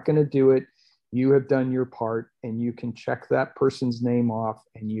they're not going to do it, you have done your part and you can check that person's name off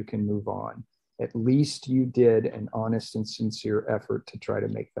and you can move on. At least you did an honest and sincere effort to try to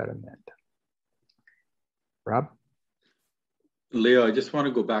make that amend. Rob? Leo, I just want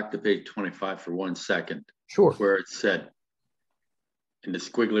to go back to page 25 for 1 second. Sure. Where it said, in the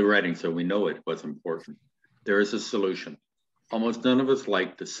squiggly writing, so we know it was important, there is a solution. Almost none of us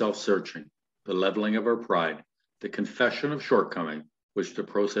like the self-searching, the leveling of our pride, the confession of shortcoming, which the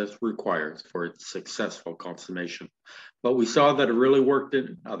process requires for its successful consummation. But we saw that it really worked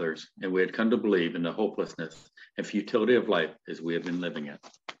in others, and we had come to believe in the hopelessness and futility of life as we have been living it.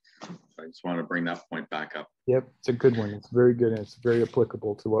 So I just want to bring that point back up. Yep, it's a good one. It's very good, and it's very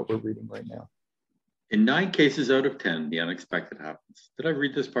applicable to what we're reading right now. In 9 cases out of 10, the unexpected happens. Did I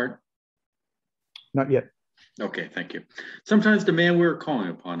read this part? Not yet. Okay, thank you. Sometimes the man we are calling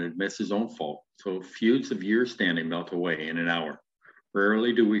upon admits his own fault, so feuds of years standing melt away in an hour.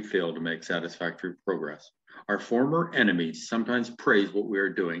 Rarely do we fail to make satisfactory progress. Our former enemies sometimes praise what we are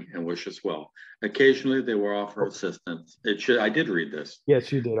doing and wish us well. Occasionally, they will offer assistance. I did read this.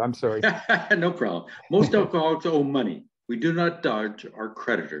 Yes, you did. I'm sorry. No problem. Most alcoholics owe money. We do not dodge our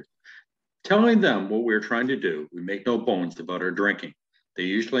creditors. Telling them what we're trying to do, we make no bones about our drinking. They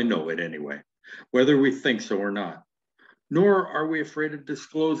usually know it anyway, whether we think so or not. Nor are we afraid of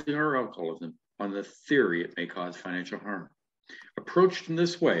disclosing our alcoholism on the theory it may cause financial harm. Approached in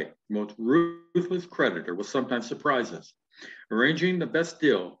this way, the most ruthless creditor will sometimes surprise us. Arranging the best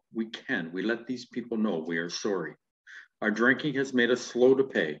deal we can, we let these people know we are sorry. Our drinking has made us slow to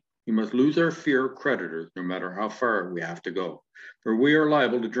pay. We must lose our fear of creditors no matter how far we have to go, for we are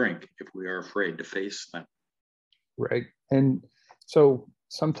liable to drink if we are afraid to face them. Right. And so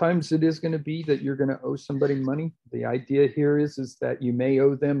sometimes it is going to be that you're going to owe somebody money. The idea here is that you may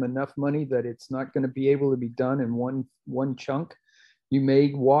owe them enough money that it's not going to be able to be done in one chunk. You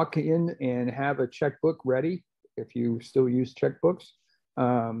may walk in and have a checkbook ready if you still use checkbooks.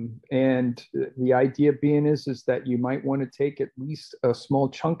 And the idea being is that you might want to take at least a small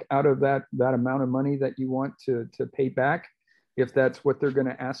chunk out of that amount of money that you want to pay back, if that's what they're going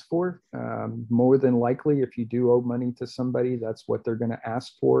to ask for. More than likely, if you do owe money to somebody, that's what they're going to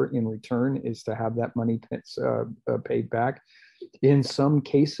ask for in return, is to have that money paid back. In some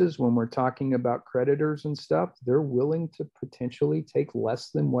cases, when we're talking about creditors and stuff, they're willing to potentially take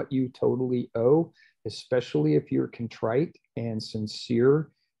less than what you totally owe, especially if you're contrite and sincere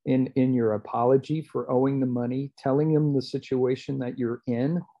in your apology for owing the money, telling them the situation that you're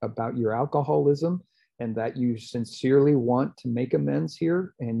in about your alcoholism, and that you sincerely want to make amends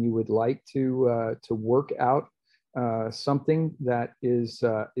here, and you would like to work out something that is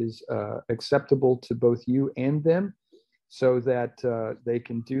acceptable to both you and them, so that they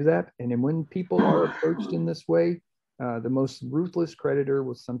can do that. And then when people are approached in this way, the most ruthless creditor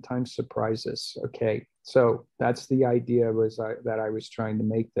will sometimes surprise us. Okay, so that's the idea that I was trying to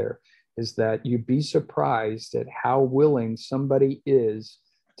make there, is that you'd be surprised at how willing somebody is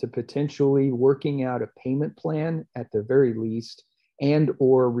to potentially working out a payment plan at the very least, and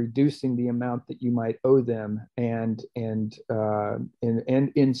or reducing the amount that you might owe them. And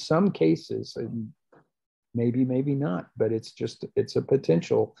in some cases, maybe not, but it's a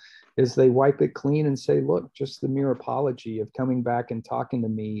potential, is they wipe it clean and say, look, just the mere apology of coming back and talking to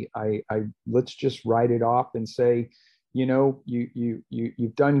me, I let's just write it off and say, you know,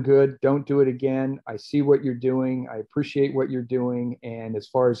 you've done good. Don't do it again. I see what you're doing. I appreciate what you're doing. And as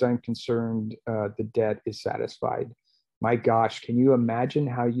far as I'm concerned, the debt is satisfied. My gosh, can you imagine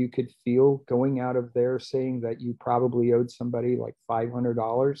how you could feel going out of there saying that you probably owed somebody like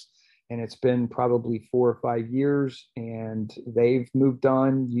 $500, and it's been probably 4 or 5 years, and they've moved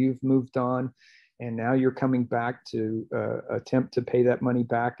on, you've moved on, and now you're coming back to attempt to pay that money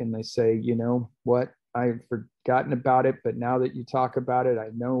back, and they say, you know what, I've forgotten about it, but now that you talk about it,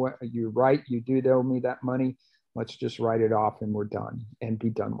 I know what, you're right, you do owe me that money. Let's just write it off and we're done, and be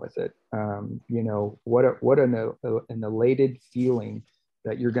done with it. You know, what an elated feeling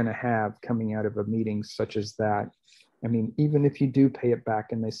that you're going to have coming out of a meeting such as that. I mean, even if you do pay it back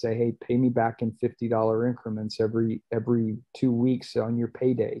and they say, hey, pay me back in $50 increments every 2 weeks on your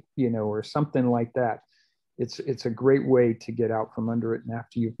payday, you know, or something like that. It's a great way to get out from under it. And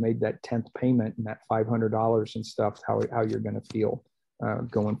after you've made that 10th payment and that $500 and stuff, how you're going to feel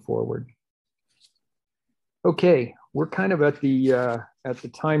going forward. Okay, we're kind of at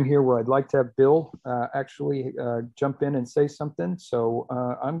the time here where I'd like to have Bill actually jump in and say something. So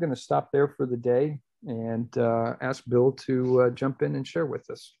I'm going to stop there for the day and ask Bill to jump in and share with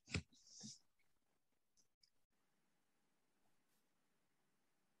us.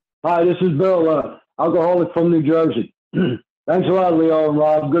 Hi, this is Bill, alcoholic from New Jersey. Thanks a lot, Leo and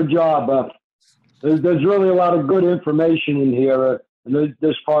Rob. Good job. There's really a lot of good information in here in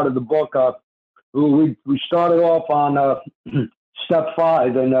this part of the book. We started off on step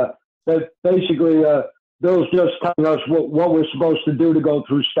 5, and basically Bill's just telling us what we're supposed to do to go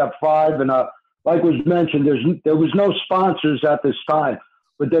through step 5. And like was mentioned, there was no sponsors at this time,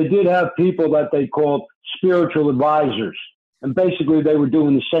 but they did have people that they called spiritual advisors. And basically they were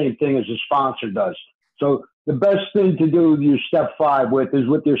doing the same thing as a sponsor does. So the best thing to do with your step 5 is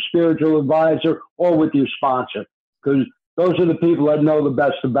with your spiritual advisor or with your sponsor, because those are the people that know the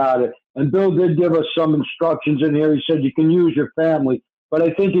best about it. And Bill did give us some instructions in here. He said you can use your family, but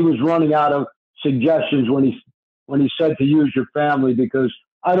I think he was running out of suggestions when he said to use your family, because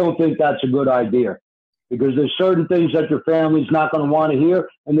I don't think that's a good idea, because there's certain things that your family's not going to want to hear,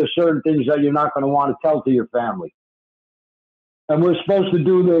 and there's certain things that you're not going to want to tell to your family. And we're supposed to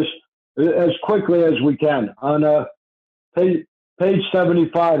do this as quickly as we can. On page page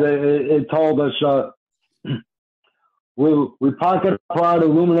 75, it told us we pocket pride,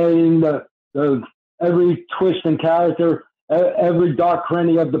 illuminating the every twist and character, every dark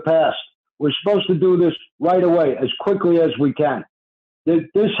cranny of the past. We're supposed to do this right away, as quickly as we can.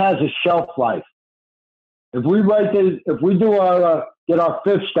 This has a shelf life. If we write this, if we do our get our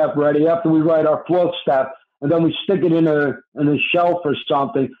 5th step ready after we write our 4th step, and then we stick it in a shelf or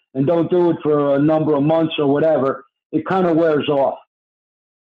something, and don't do it for a number of months or whatever, it kind of wears off.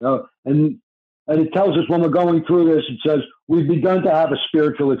 And it tells us when we're going through this, it says we've begun to have a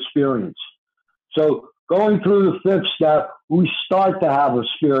spiritual experience. So going through the 5th step, we start to have a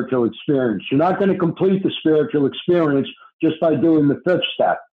spiritual experience. You're not going to complete the spiritual experience just by doing the 5th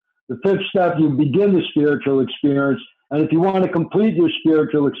step. The 5th step, you begin the spiritual experience, and if you want to complete your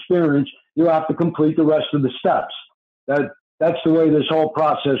spiritual experience, you have to complete the rest of the steps. That's the way this whole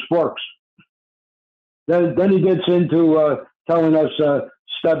process works. Then he gets into telling us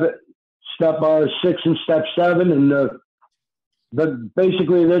step 6 and step 7, and but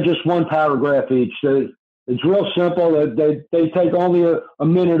basically they're just one paragraph each. It's real simple. They take only a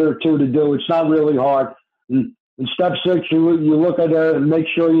minute or two to do. It's not really hard. And in step 6, you look at it and make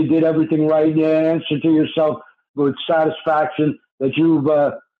sure you did everything right. You answer to yourself with satisfaction that you've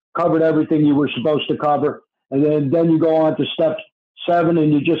covered everything you were supposed to cover. And then you go on to step 7,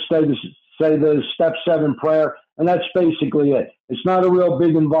 and you just say the step 7 prayer, and that's basically it. It's not a real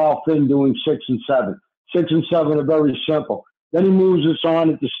big involved thing doing 6 and 7. 6 and 7 are very simple. Then he moves us on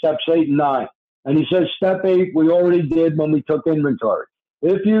into steps 8 and 9. And he says step 8 we already did when we took inventory.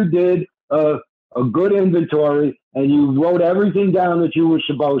 If you did a good inventory and you wrote everything down that you were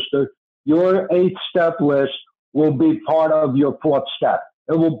supposed to, your 8th step list will be part of your 4th step.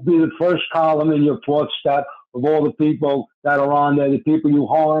 It will be the first column in your 4th step of all the people that are on there, the people you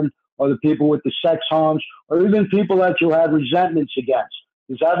harmed, or the people with the sex harms, or even people that you had resentments against.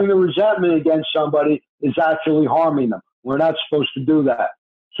 Because having a resentment against somebody is actually harming them. We're not supposed to do that.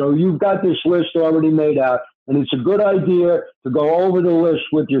 So you've got this list already made out, and it's a good idea to go over the list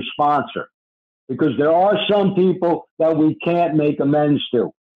with your sponsor, because there are some people that we can't make amends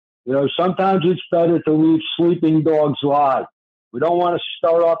to. You know, sometimes it's better to leave sleeping dogs lie. We don't want to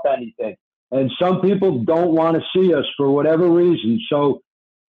stir up anything. And some people don't want to see us for whatever reason. So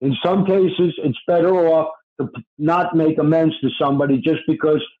in some cases, it's better off to not make amends to somebody just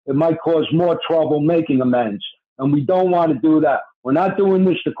because it might cause more trouble making amends. And we don't want to do that. We're not doing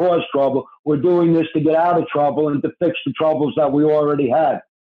this to cause trouble. We're doing this to get out of trouble and to fix the troubles that we already had.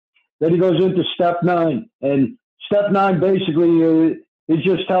 Then he goes into step 9. And step 9 basically is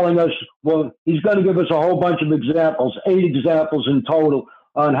just telling us, well, he's going to give us a whole bunch of examples, 8 examples in total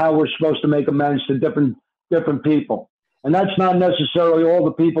on how we're supposed to make amends to different people. And that's not necessarily all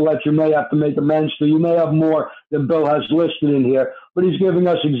the people that you may have to make amends to. You may have more than Bill has listed in here, but he's giving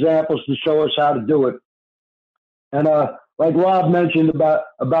us examples to show us how to do it. And like Rob mentioned about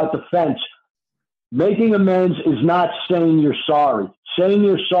the fence, making amends is not saying you're sorry. Saying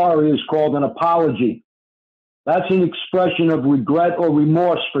you're sorry is called an apology. That's an expression of regret or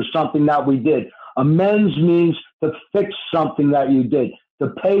remorse for something that we did. Amends means to fix something that you did, to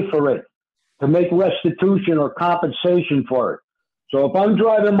pay for it, to make restitution or compensation for it. So if I'm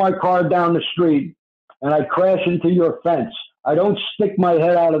driving my car down the street and I crash into your fence, I don't stick my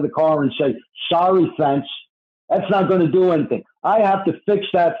head out of the car and say, sorry, fence. That's not going to do anything. I have to fix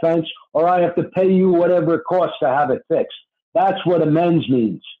that fence, or I have to pay you whatever it costs to have it fixed. That's what amends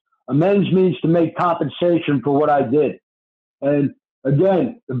means. Amends means to make compensation for what I did. And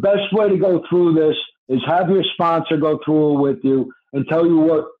again, the best way to go through this is have your sponsor go through it with you and tell you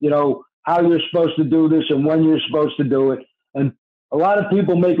what, how you're supposed to do this and when you're supposed to do it. And a lot of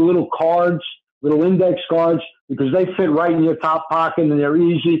people make little cards, little index cards, because they fit right in your top pocket and they're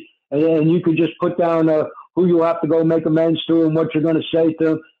easy. And you can just put down who you have to go make amends to and what you're going to say to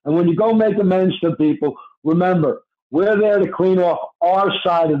them. And when you go make amends to people, remember, we're there to clean off our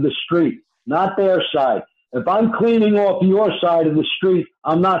side of the street, not their side. If I'm cleaning off your side of the street,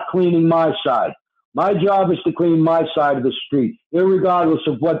 I'm not cleaning my side. My job is to clean my side of the street, irregardless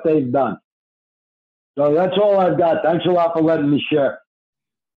of what they've done. So that's all I've got. Thanks a lot for letting me share.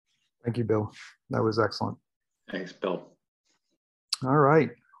 Thank you, Bill. That was excellent. Thanks, Bill. All right.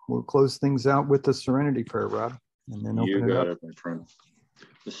 We'll close things out with the Serenity Prayer, Rob, and then open it up. You got it, my friend.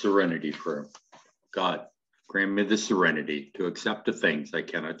 The Serenity Prayer. God, grant me the serenity to accept the things I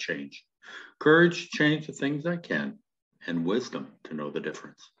cannot change, courage to change the things I can, and wisdom to know the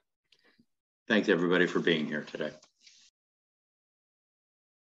difference. Thanks, everybody, for being here today.